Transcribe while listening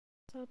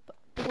What's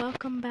up?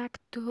 Welcome back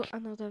to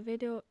another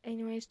video.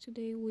 Anyways,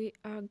 today we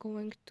are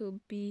going to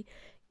be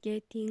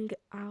getting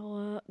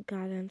our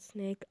garden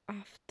snake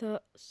after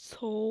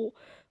so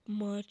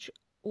much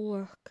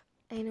work.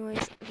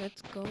 Anyways,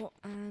 let's go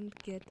and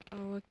get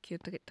our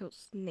cute little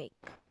snake.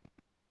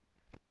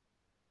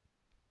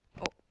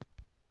 Oh,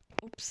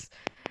 oops,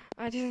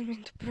 I didn't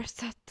mean to press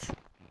that.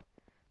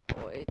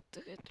 Wait,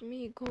 let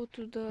me go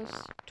to the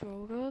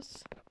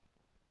strollers,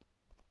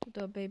 to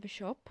the baby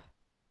shop.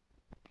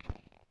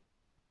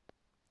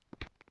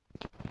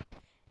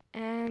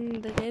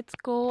 And let's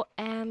go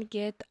and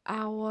get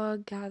our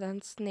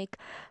garden snake.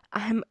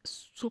 I'm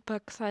super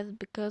excited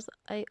because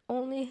I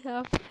only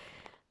have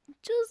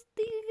just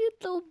a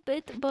little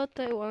bit, but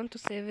I want to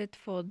save it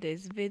for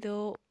this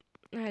video.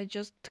 I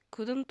just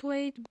couldn't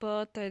wait,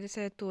 but I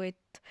decided to wait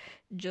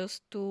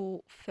just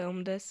to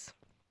film this.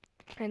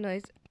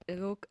 Anyways,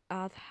 look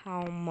at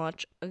how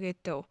much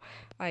little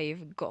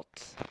I've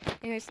got.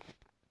 Anyways,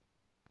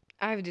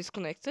 I've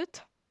disconnected.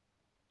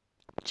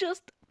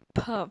 Just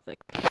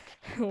perfect.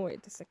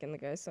 Wait a second,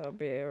 guys, I'll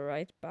be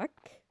right back.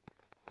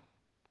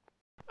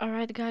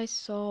 Alright, guys,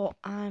 so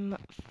I'm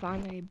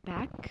finally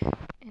back.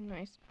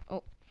 Anyways,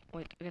 oh,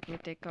 wait, let me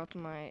take out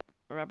my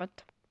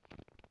rabbit.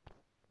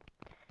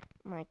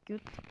 My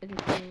cute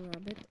little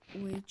rabbit,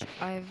 which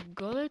I've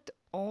got it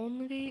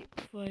only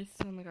for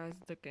Sunrise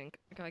the King.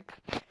 Like,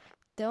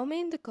 tell me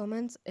in the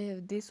comments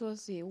if this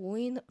was a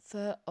win,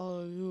 fair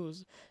or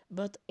lose.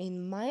 But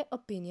in my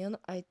opinion,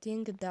 I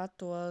think that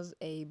was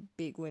a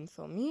big win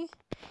for me.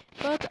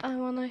 But I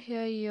wanna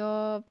hear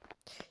your,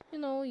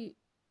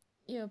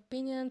 your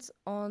opinions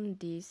on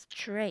this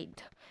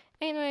trade.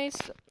 Anyways,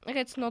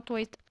 let's not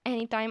waste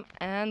any time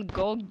and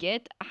go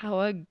get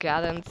our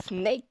garden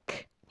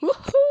snake.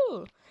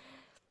 Woohoo!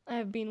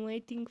 I've been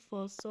waiting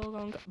for so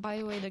long. By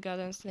the way, the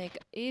garden snake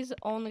is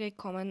only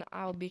common.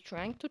 I'll be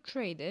trying to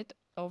trade it,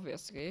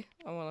 obviously.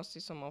 I wanna see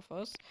some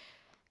offers.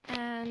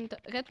 And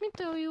let me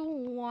tell you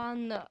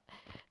one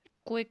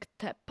quick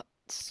tip.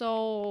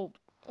 So,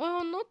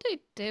 well, not a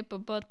tip,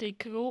 but a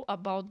clue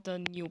about the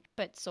new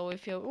pets. So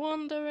if you're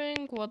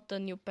wondering what the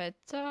new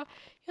pets are,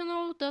 you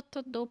know that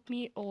Adopt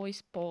Me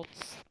always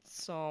posts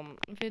some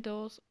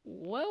videos.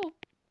 Well,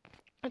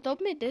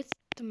 Adopt Me did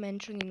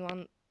mention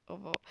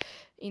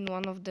in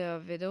one of their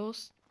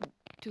videos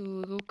to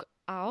look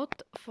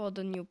out for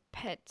the new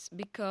pets,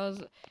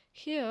 because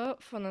here,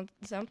 for an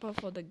example,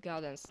 for the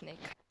garden snake,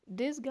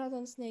 this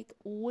garden snake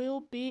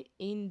will be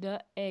in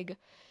the egg.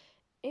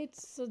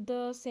 It's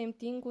the same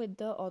thing with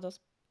the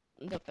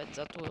pets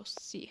that we'll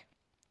see.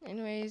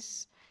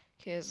 Anyways,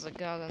 here's a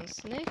garden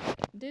snake.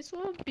 This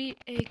will be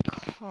a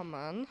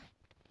common,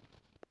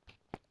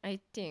 I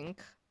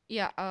think.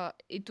 Yeah,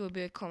 it will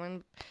be a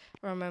common.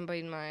 Remember,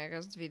 in my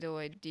last video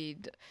I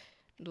did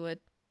do a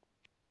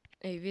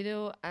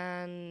video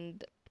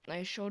and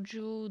I showed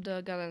you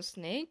the garden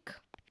snake.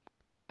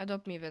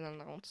 Adopt Me even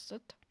announced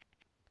it.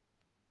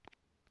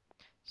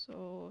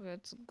 So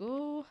let's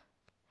go.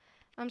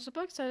 I'm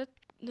super excited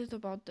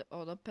about the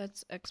other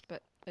pets,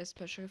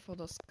 especially for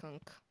the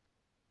skunk.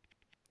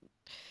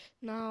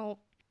 Now,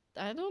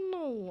 I don't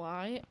know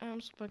why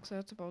I'm super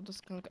excited about the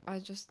skunk. I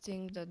just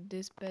think that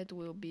this pet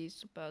will be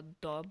super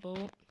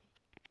adorable.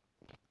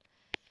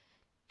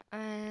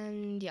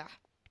 And yeah.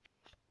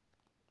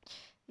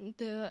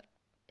 There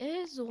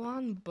is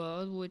one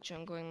bird which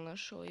I'm going to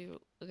show you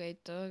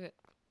later.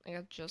 I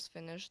just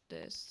finished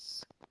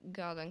this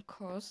garden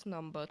course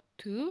number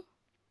 2.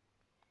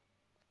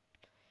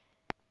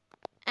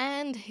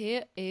 And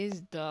here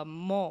is the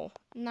mole.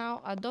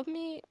 Now, Adopt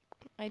Me,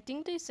 I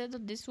think they said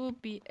that this will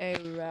be a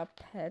rare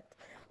pet,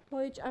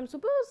 which I'm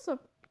supposed to...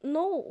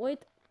 No, wait.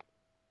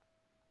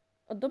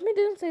 Adopt Me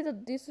didn't say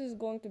that this is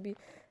going to be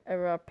a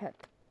rare pet.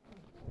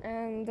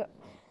 And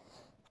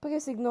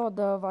please ignore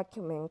the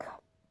vacuuming.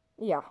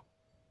 Yeah.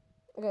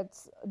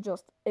 Let's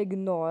just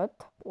ignore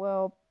it.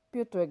 Well,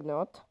 to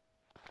ignore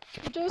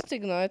it. Just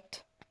ignore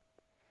it.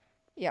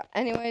 Yeah,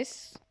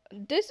 anyways,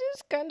 this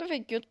is kind of a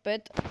cute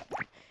pet.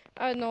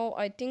 I know,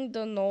 I think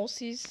the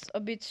nose is a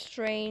bit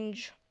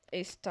strange,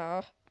 a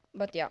star,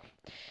 but yeah.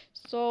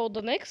 So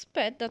the next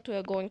pet that we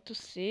are going to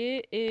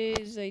see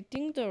is, I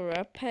think, the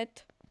rare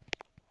pet,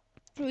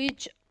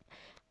 which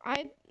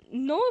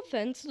no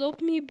offense,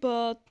 Adopt Me,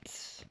 but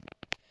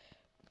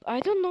I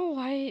don't know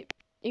why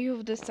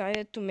you've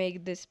decided to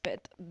make this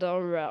pet the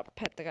rare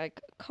pet. Like,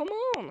 come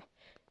on,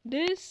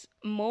 this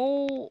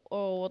mole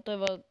or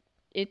whatever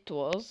it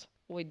was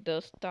with the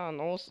star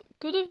nose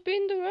could have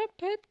been the rare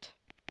pet.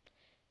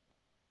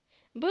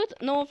 But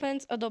no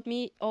offense, Adopt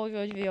Me, all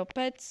your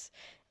pets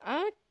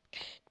are,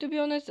 to be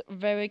honest,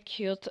 very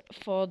cute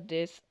for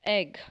this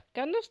egg.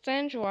 Kind of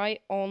strange why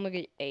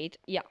only 8.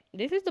 Yeah,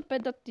 this is the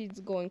pet that is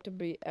going to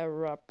be a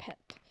rare pet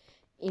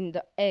in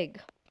the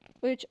egg.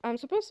 Which I'm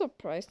super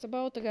surprised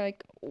about,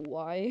 like,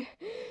 why?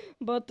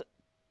 But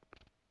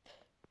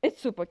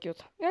it's super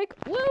cute. Like,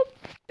 well,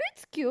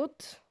 it's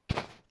cute.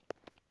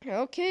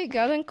 Okay,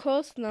 garden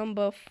course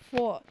number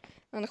 4.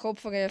 And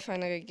hopefully I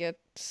finally get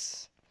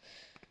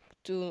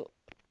to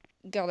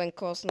garden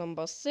course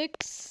number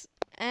 6,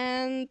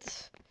 And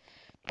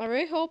I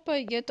really hope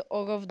I get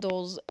all of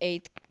those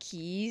 8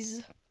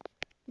 keys,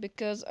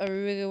 because I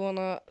really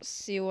wanna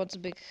see what's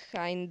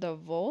behind the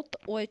vault,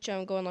 which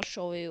I'm gonna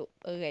show you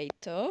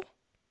later.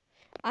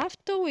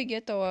 After we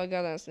get our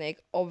garden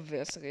snake,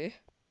 obviously.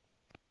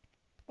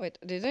 Wait,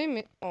 did I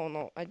miss? Oh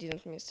no, I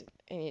didn't miss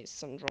any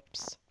sun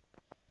drops.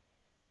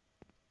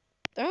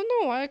 I don't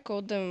know why I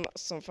called them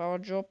sunflower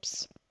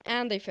drops,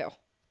 and they fell.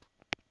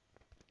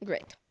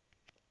 Great.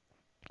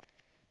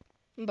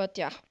 But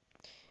yeah,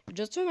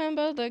 just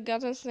remember the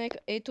garden snake,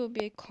 it will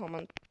be a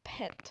common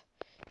pet.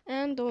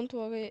 And don't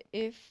worry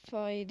if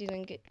I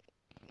didn't get,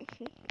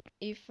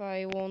 if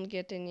I won't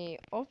get any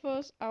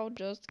offers, I'll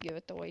just give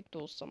it away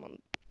to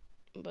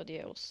somebody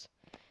else.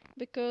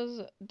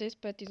 Because this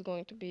pet is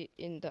going to be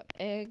in the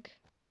egg,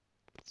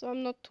 so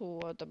I'm not too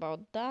worried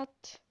about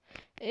that.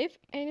 If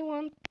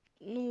anyone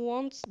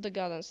wants the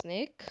garden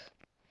snake,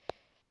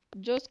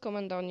 just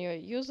comment down your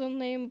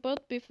username,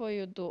 but before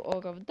you do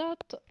all of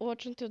that,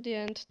 watch until the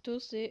end to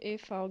see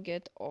if I'll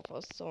get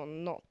offers or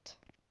not.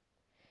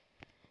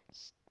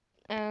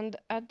 And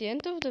at the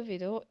end of the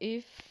video,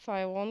 if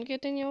I won't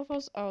get any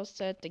offers, I'll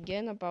say it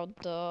again about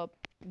the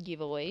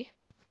giveaway.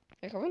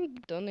 I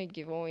haven't done a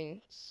giveaway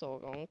in so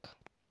long.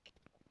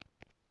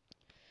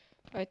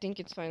 I think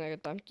it's finally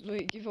time to do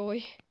a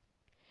giveaway.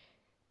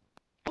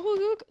 Oh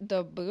look,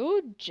 the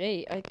blue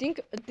jay. I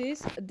think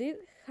this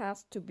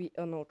has to be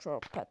an ultra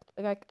pet.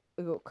 Like,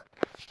 look,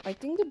 I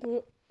think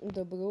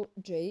the blue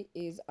jay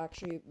is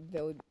actually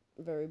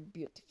very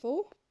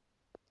beautiful.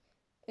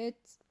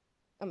 It's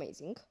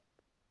amazing.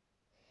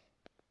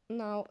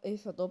 Now,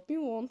 if Adobe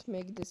won't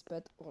make this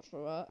pet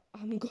ultra,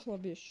 I'm gonna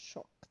be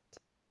shocked.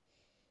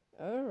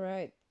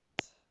 Alright.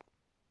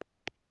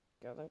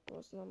 Garden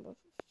course number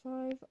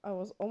 5. I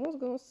was almost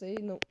gonna say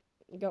no,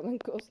 garden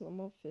course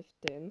number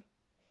 15.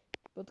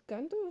 But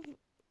kind of,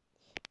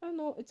 I don't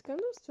know, it's kind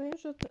of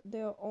strange that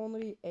there are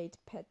only 8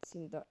 pets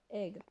in the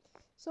egg.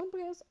 Some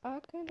players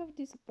are kind of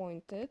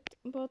disappointed,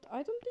 but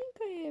I don't think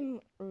I am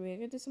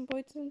really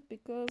disappointed,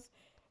 because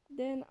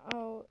then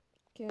I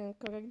can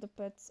correct the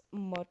pets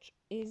much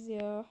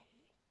easier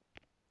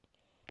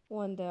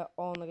when there are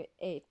only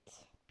 8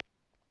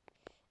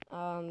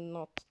 and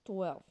not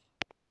 12.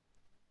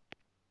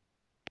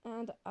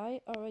 And I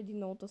already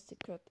know the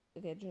secret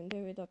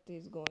legendary that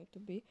is going to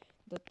be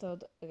the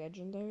 3rd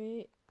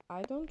legendary.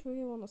 I don't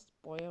really want to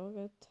spoil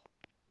it,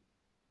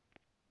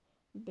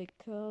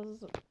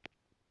 because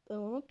I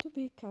want it to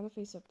be kind of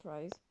a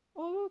surprise.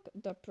 Oh look,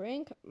 the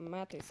prank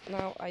mantis.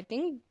 Now I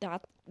think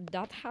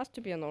that has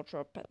to be an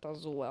ultra pet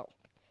as well.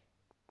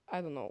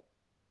 I don't know.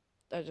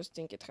 I just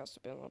think it has to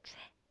be an ultra.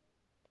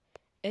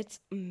 It's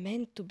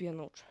meant to be an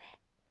ultra.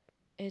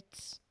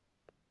 It's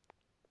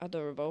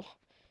adorable.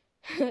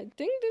 I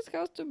think this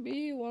has to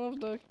be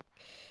one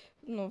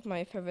of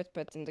my favorite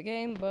pets in the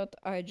game, but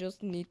I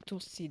just need to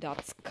see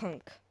that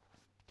skunk.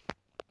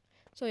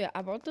 So yeah,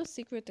 about the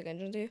secret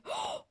legendary.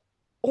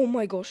 Oh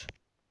my gosh,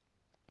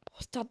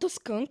 was that the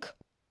skunk?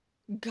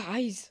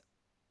 Guys,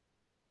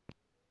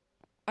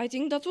 I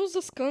think that was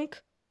the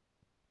skunk.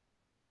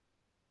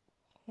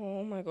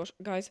 Oh my gosh,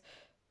 guys,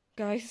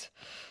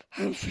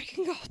 I'm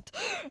freaking out.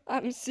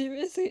 I'm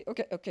seriously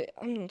okay.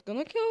 I'm not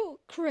gonna go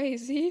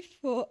crazy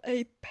for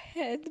a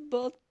pet,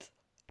 but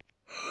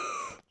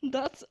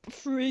that's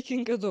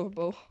freaking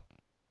adorable.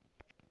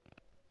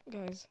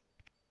 Guys,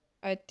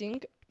 I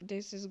think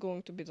this is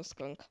going to be the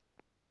skunk.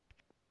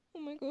 Oh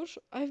my gosh,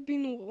 I've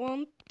been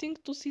wanting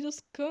to see the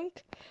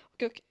skunk.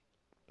 Okay.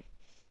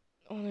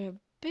 Only a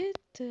bit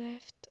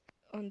left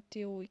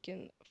until we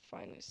can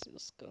finally see the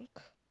skunk.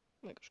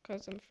 Oh my gosh,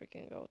 guys, I'm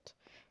freaking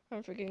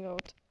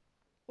out.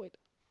 Wait.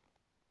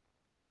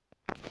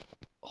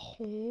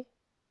 Oh,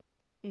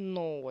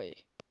 no way.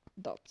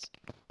 That's...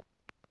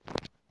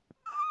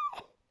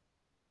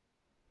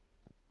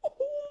 Oh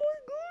my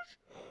gosh!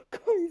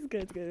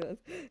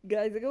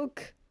 Guys,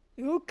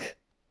 look!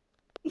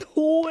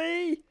 No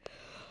way!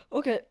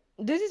 Okay,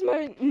 this is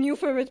my new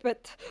favorite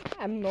pet.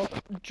 I'm not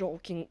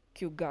joking,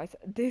 you guys.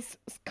 This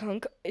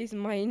skunk is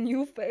my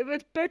new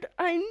favorite pet.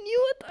 I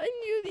knew it!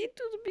 It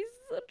would be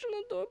such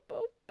an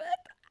adorable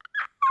pet.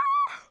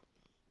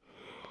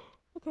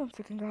 Okay, I'm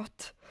freaking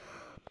out.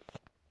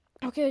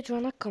 Okay,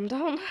 Joanna, calm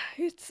down.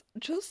 It's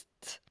just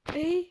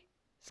a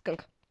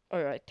skunk.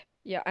 Alright.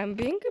 Yeah, I'm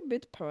being a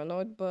bit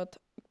paranoid, but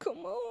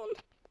come on.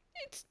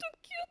 It's too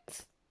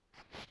cute.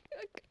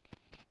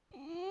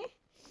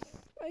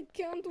 I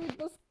can't with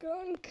the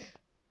skunk.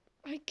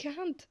 I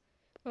can't.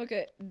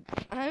 Okay,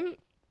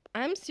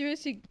 I'm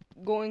seriously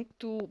going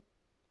to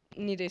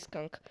need a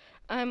skunk.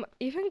 I'm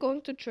even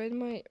going to trade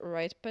my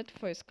right pet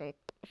for a skunk,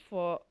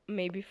 for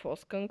maybe 4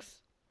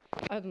 skunks.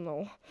 I don't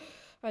know.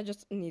 I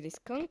just need a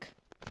skunk.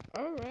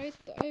 Alright,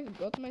 I've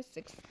got my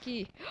 6th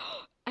key.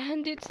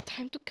 And it's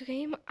time to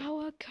claim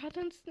our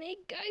garden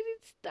snake, guys.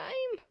 It's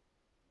time.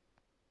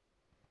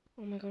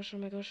 Oh my gosh.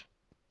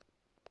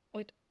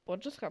 Wait, what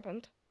just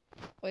happened?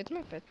 Wait,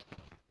 my pet.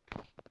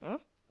 Huh?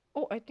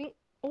 Oh, I think...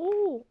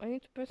 Oh, I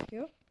need to press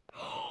here.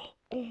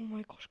 Oh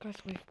my gosh, guys,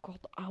 we've got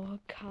our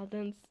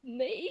garden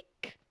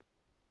snake.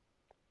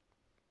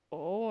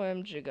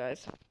 OMG,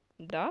 guys.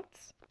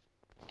 That's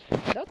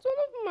one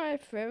of my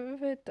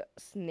favorite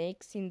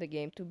snakes in the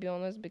game, to be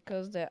honest,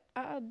 because there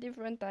are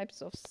different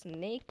types of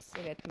snakes.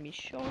 Let me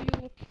show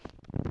you.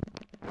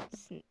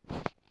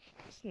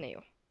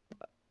 Snail.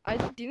 I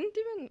didn't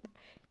even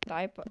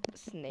type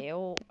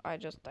snail, I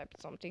just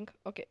typed something.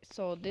 Okay,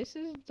 so this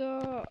is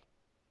the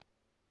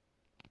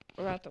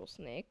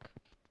rattlesnake.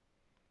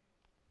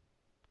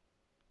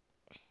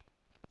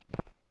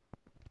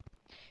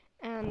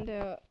 And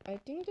I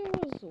think there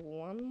was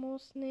one more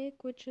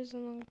snake which is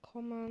an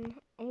uncommon.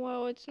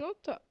 Well, it's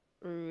not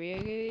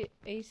really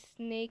a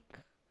snake.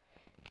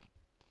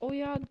 Oh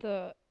yeah,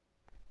 the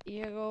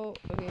yellow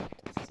ribbed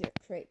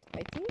secret.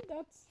 I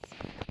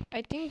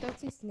think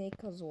that's a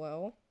snake as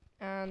well.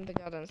 And the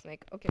garden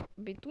snake. Okay,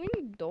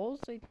 between those,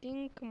 I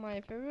think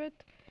my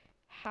favorite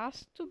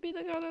has to be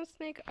the garden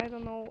snake. I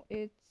don't know,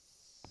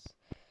 it's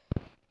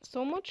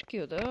so much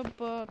cuter,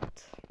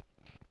 but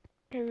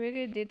I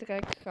really did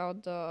like how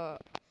the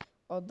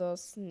other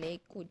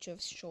snake which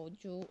I've showed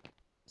you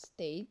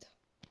stayed.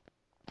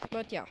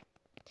 But yeah.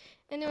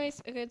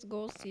 Anyways, let's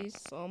go see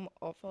some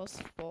offers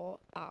for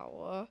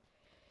our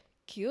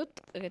cute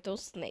little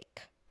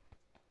snake.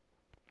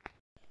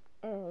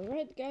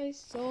 Alright guys,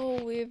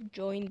 so we've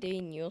joined a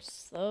new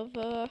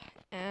server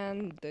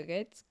and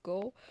let's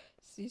go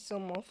see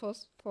some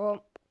offers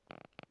for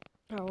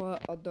our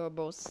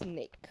adorable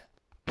snake.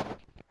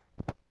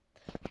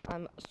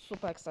 I'm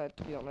super excited,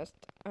 to be honest.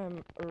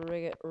 I'm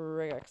really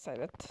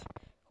excited.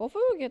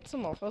 Hopefully we'll get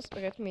some offers.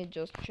 Let me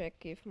just check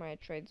if my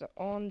trades are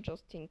on,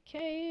 just in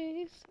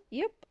case.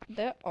 Yep,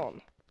 they're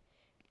on.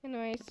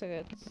 Anyway, so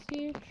let's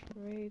see.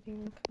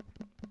 Trading.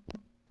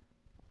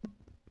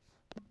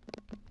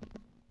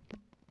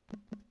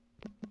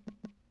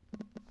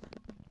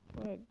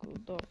 We're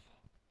good off.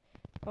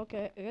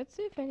 Okay, let's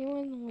see if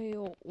anyone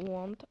will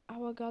want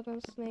our garden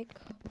snake.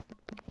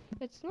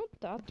 It's not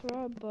that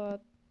rare,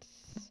 but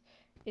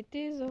it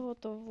is a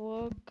lot of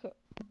work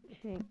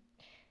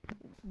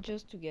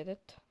just to get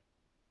it.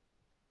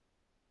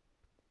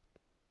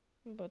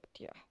 But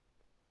yeah.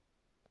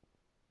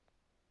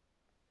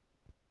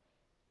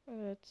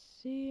 Let's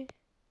see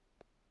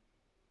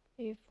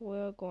if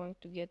we're going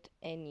to get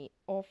any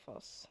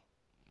offers.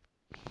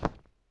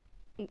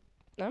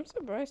 I'm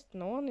surprised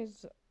no one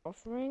is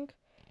offering.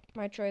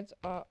 My trades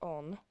are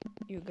on.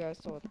 You guys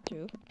saw it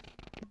too.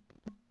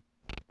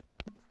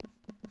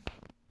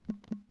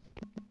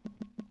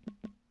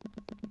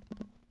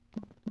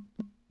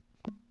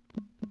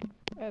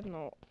 I don't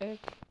know.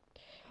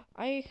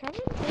 I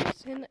haven't really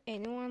seen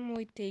anyone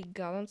with a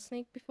garden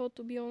snake before,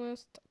 to be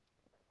honest.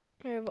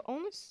 I've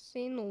only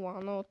seen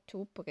one or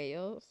two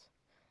players.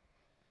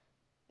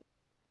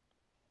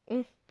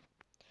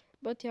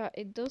 But yeah,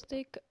 it does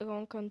take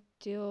long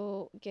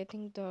until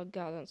getting the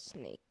garden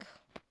snake.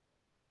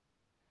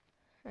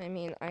 I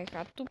mean, I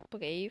had to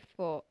play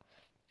for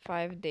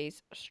 5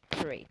 days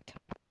straight.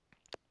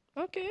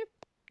 Okay,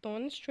 no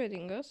one is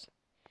trading us.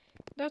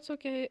 That's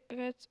okay,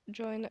 let's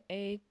join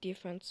a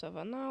different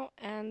server now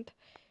and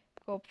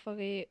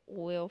hopefully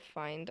we'll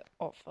find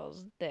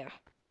offers there.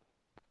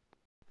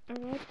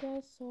 Alright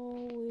guys,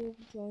 so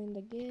we've joined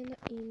again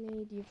in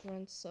a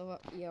different server.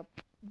 Yep,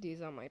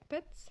 these are my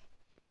pets.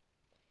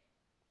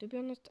 To be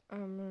honest,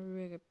 I'm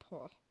really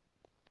poor.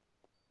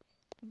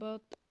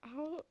 But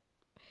I'll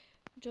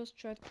just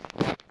try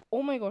to...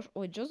 Oh my gosh,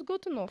 we just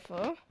got an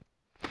offer.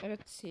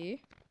 Let's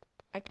see.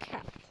 A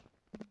cat.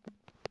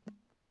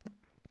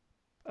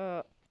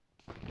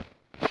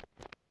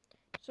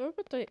 Sorry,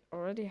 but I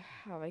already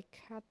have a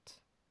cat.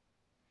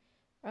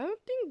 I don't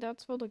think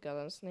that's for the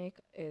garden snake,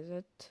 is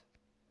it?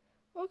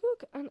 Oh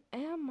look, an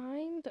air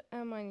mine. The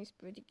air mine is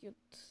pretty cute.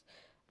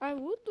 I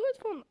would do it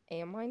for an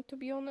air mine, to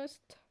be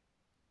honest.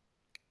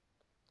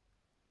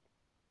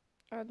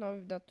 I don't know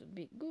if that would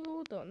be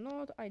good or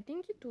not. I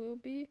think it will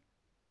be.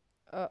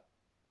 I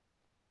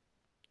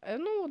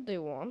don't know what they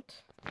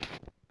want.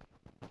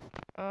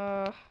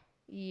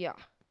 Yeah.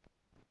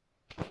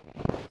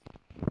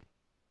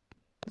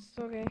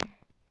 Sorry.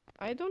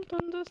 I don't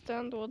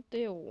understand what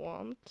they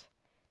want.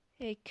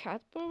 A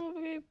cat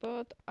probably,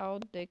 but I'll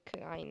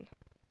decline.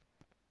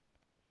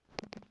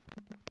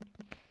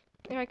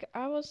 Like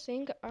I was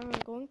saying, I'm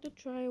going to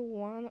try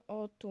 1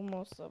 or 2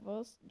 more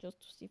servers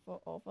just to see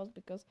for offers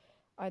because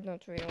I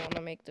don't really want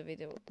to make the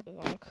video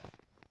long.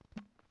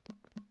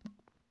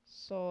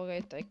 So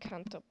late I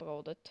can't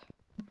upload it.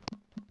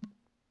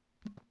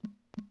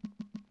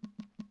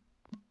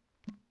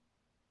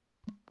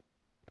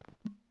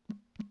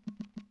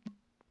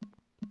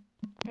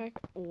 Like,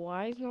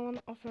 why is no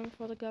one offering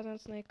for the garden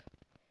snake?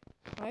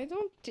 I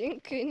don't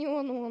think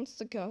anyone wants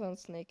the garden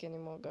snake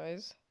anymore,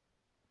 guys.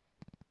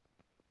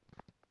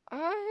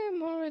 I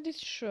am already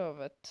sure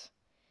of it.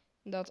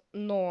 That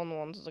no one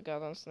wants the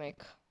garden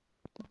snake.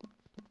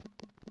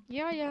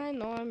 Yeah, I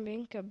know I'm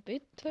being a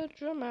bit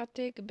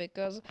dramatic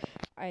because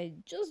I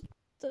just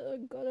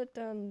got it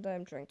and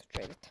I'm trying to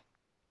trade it.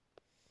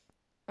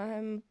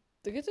 I'm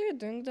literally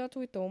doing that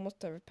with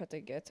almost every pet I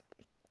get.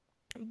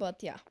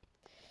 But yeah.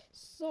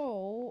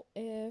 So,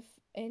 if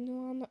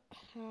anyone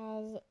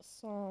has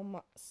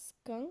some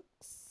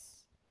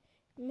skunks,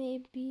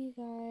 maybe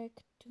like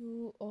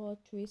 2 or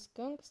 3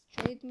 skunks,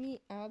 trade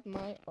me and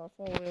my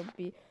offer will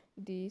be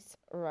this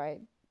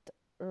right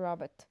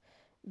rabbit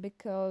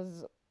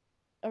because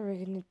I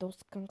really need those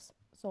skunks.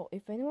 So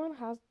if anyone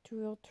has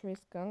 2 or 3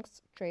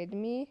 skunks, trade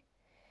me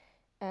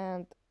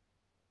and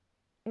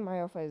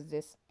my offer is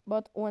this.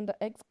 But when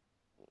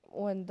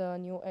the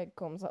new egg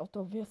comes out,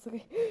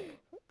 obviously.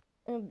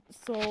 And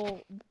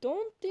so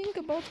don't think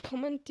about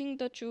commenting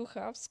that you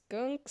have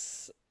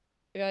skunks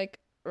like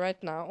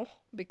right now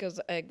because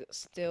the egg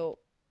still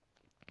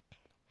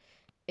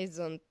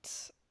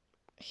isn't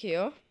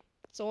here.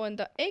 So when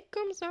the egg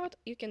comes out,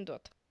 you can do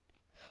it.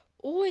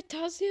 Oh, it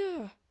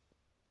Tazia!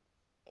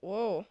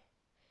 Whoa.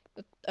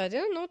 I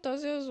didn't know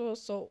Tazias were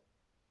so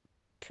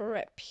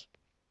preppy.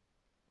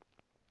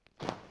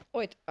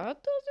 Wait, are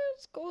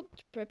Tazias called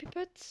preppy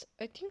pets?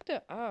 I think they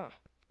are.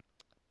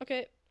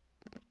 Okay,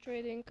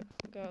 trading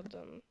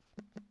garden.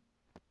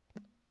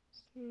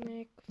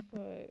 Snake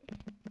 5.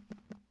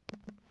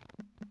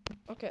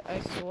 Okay, I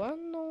swear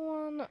no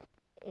one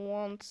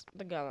wants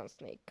the garden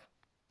snake.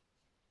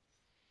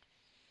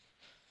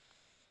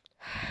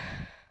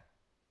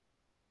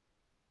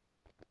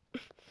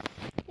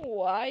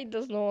 Why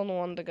does no one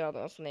want the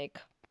garden snake?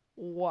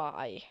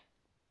 Why?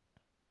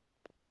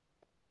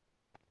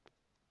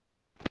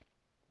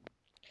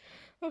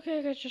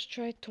 Okay, let's just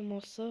try 2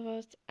 more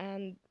servers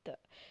and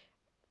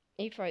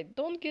if I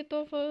don't get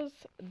offers,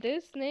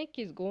 this snake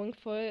is going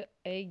for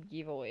a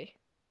giveaway.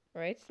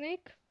 Right,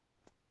 snake?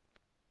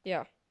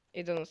 Yeah,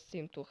 it doesn't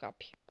seem too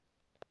happy.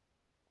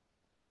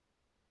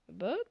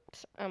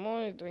 But I'm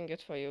only doing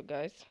it for you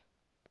guys.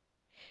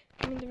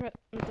 I mean,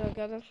 the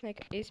garden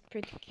snake is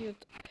pretty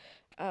cute.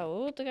 I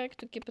would like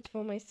to keep it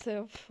for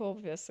myself,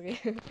 obviously.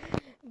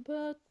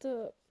 But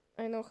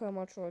I know how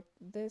much work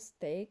this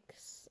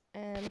takes,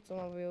 and some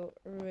of you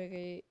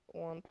really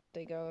want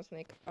the garden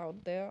snake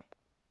out there.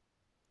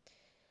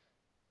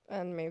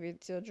 And maybe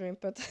it's your dream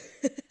pet.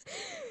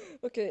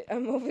 Okay,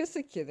 I'm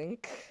obviously kidding.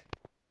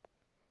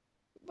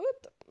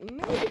 But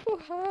many people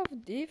have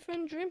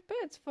different dream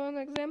pets. For an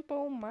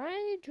example,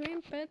 my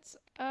dream pets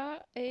are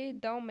a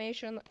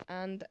Dalmatian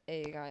and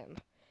a Lion.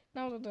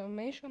 Now the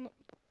Dalmatian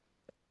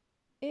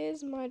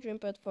is my dream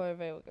pet for a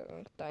very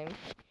long time.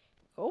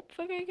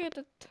 Hopefully I get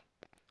it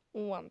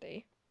one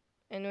day.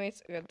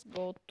 Anyways, let's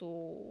go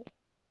to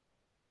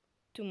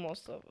 2 more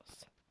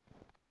servers.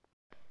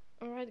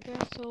 Alright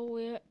guys, so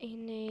we're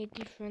in a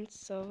different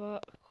server.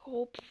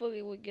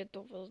 Hopefully we get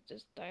overs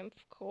this time.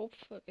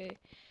 Hopefully.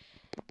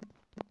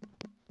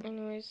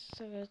 Anyways,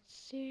 so let's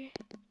see.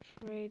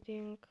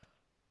 Trading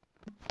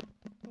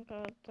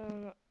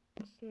garden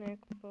snack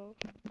for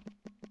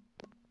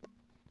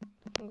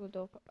good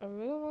offer. I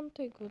really want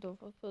a good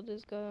offer for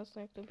this garden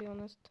snack, to be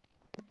honest.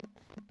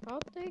 I'll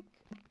take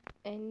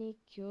any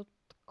cute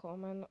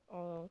common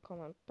or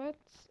common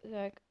pets.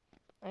 Like,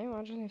 I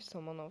imagine if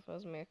someone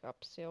offers me a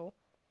capsule,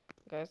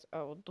 guys,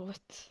 I will do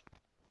it.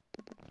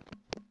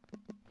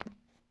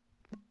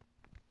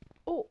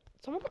 Oh,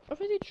 someone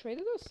already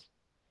traded us?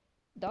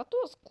 That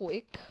was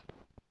quick.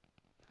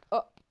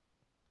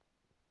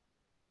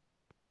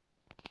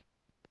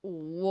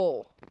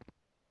 Whoa.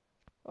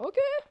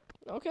 Okay,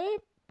 okay.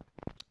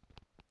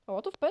 A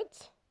lot of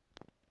pets.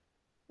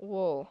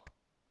 Whoa.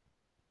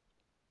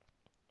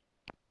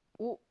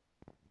 Ooh.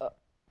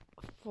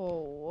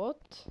 For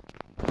what?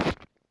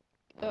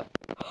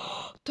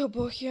 The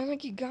Bohiana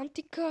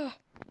Gigantica.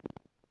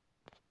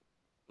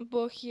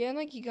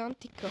 Bohiana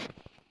Gigantica.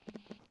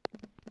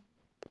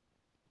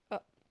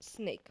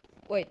 Snake.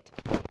 Wait.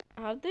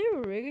 Are they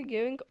really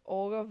giving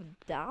all of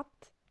that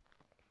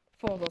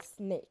for the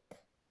snake?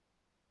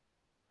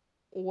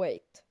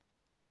 Wait.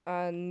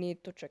 I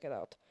need to check it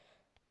out.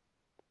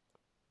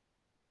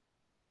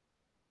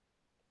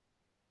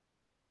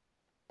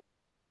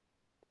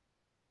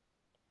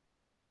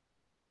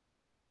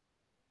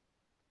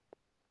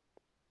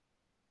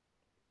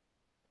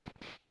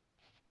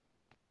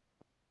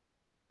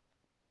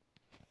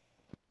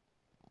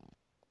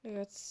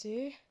 Let's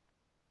see.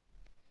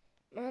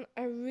 Man,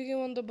 I really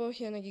want the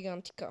Bohiana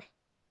Gigantica.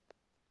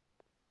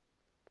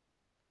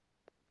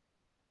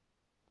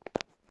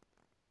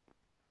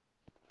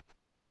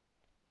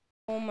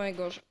 Oh my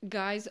gosh,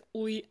 guys,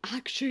 we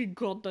actually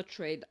got the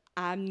trade.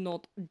 I'm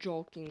not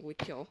joking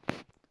with you.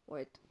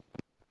 Wait.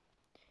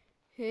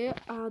 Here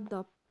are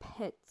the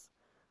pets.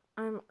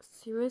 I'm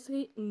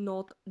seriously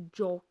not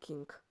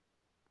joking.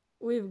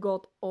 We've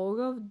got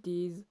all of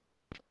these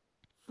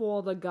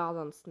for the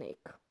garden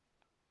snake.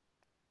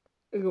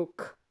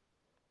 Look.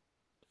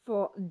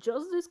 For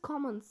just this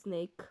common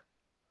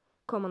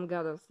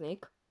garden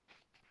snake,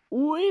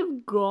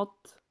 we've got...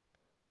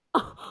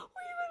 we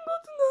even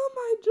got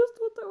Nermite, just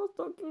what I was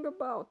talking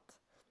about.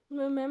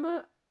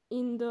 Remember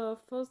in the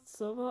first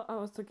server I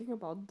was talking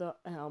about the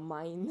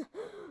Ermine.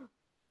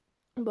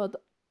 But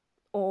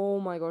oh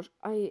my gosh,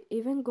 I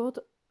even got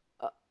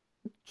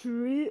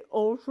 3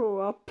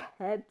 ultra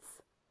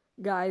pets.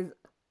 Guys,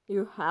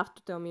 You have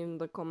to tell me in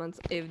the comments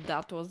if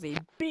that was a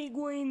big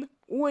win,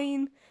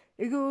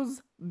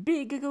 ruse,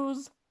 big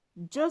ruse.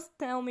 Just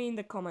tell me in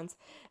the comments.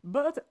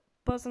 But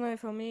personally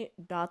for me,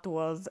 that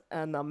was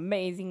an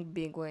amazing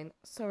big win.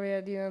 Sorry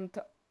I didn't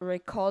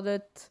record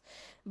it,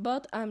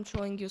 but I'm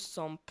showing you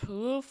some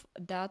proof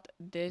that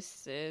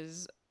this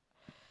is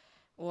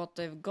what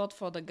I've got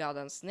for the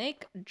garden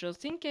snake,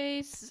 just in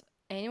case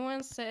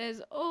anyone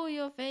says, oh,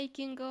 you're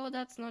faking, oh,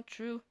 that's not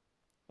true.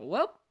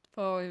 Well,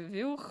 for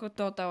you who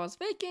thought I was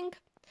faking,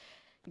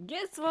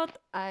 guess what?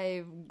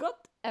 I've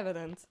got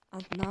evidence.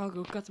 And now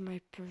look at my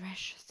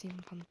precious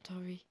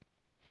inventory.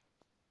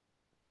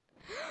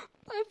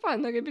 I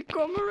finally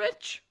become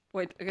rich.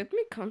 Wait, let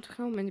me count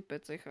how many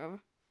pets I have.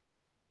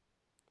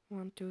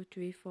 1, 2,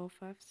 3, 4,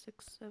 5,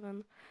 6,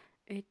 7,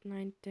 8,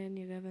 9, 10,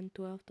 11,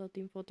 12,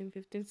 13, 14,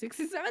 15,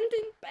 16,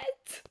 17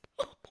 pets!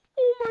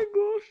 Oh my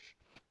gosh!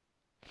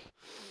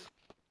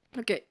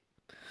 Okay.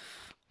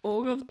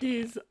 All of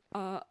these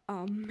are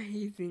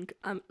amazing.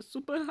 I'm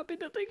super happy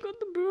that I got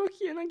the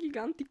Brochiena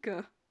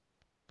Gigantica.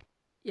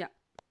 Yeah.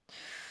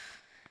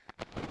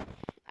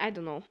 I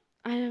don't know.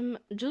 I'm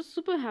just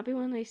super happy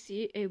when I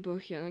see a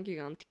Brochiena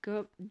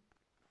Gigantica.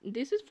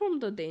 This is from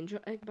the Danger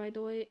Egg, by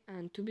the way,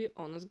 and to be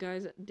honest,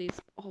 guys, this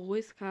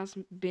always has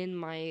been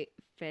my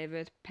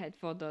favorite pet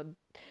from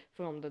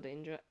the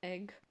Danger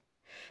Egg.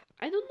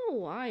 I don't know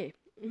why.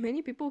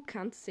 Many people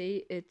can't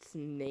say its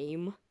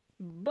name,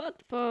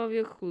 but for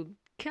you who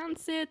can't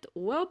say it,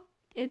 well,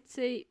 it's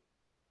a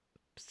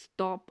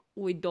stop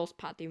with those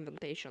pet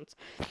inventations.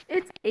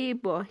 It's a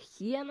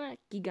Brochiena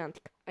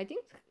Gigantica.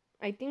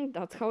 I think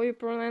that's how you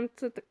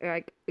pronounce it.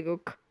 Like,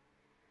 look.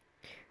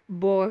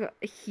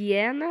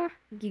 Brochiena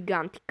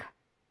Gigantica.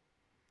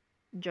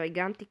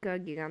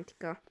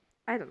 Gigantica.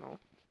 I don't know.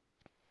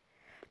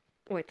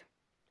 Wait.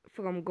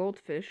 From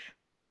goldfish.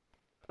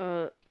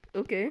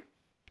 Okay.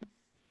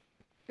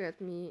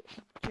 Let me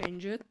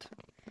change it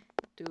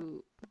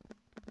to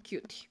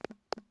cutie.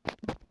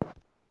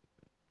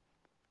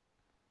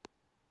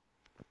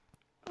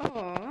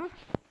 Or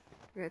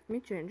let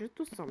me change it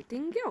to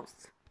something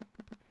else.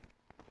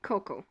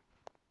 Coco.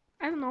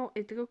 I don't know,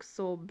 it looks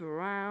so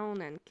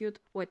brown and cute.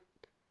 Wait,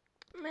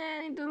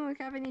 man, it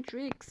doesn't have any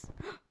tricks.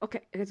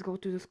 Okay, let's go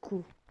to the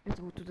school.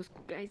 Let's go to the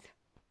school, guys.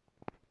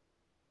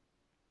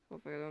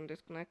 Hope I don't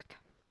disconnect.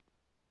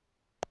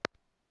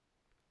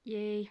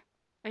 Yay.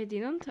 I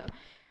didn't.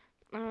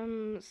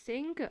 I'm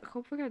saying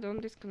hopefully I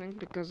don't disconnect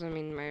because I'm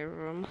in my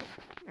room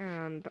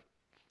and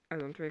I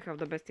don't really have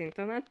the best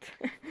internet.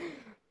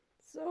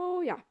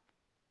 So yeah.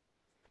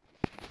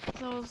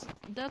 So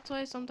that's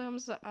why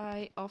sometimes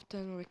I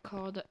often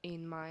record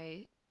in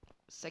my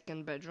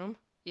second bedroom.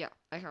 Yeah,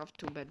 I have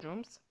 2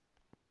 bedrooms.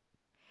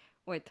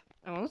 Wait,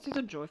 I want to see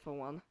the joyful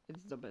one.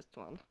 It's the best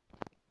one.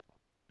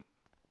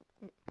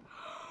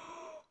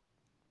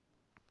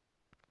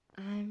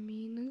 I'm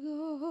in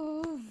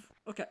love.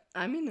 Okay,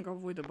 I'm in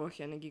love with the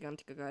Brochiena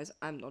Gigantica, guys.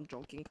 I'm not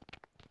joking.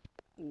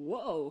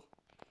 Whoa!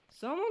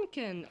 Someone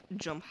can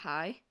jump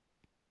high.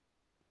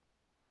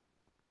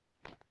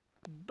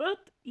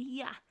 But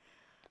yeah.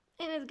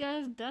 Anyways,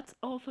 guys, that's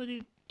all for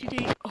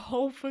today.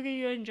 Hopefully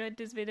you enjoyed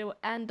this video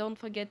and don't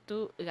forget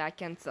to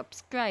like and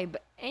subscribe.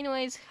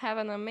 Anyways, have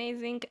an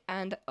amazing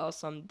and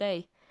awesome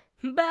day.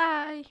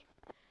 Bye!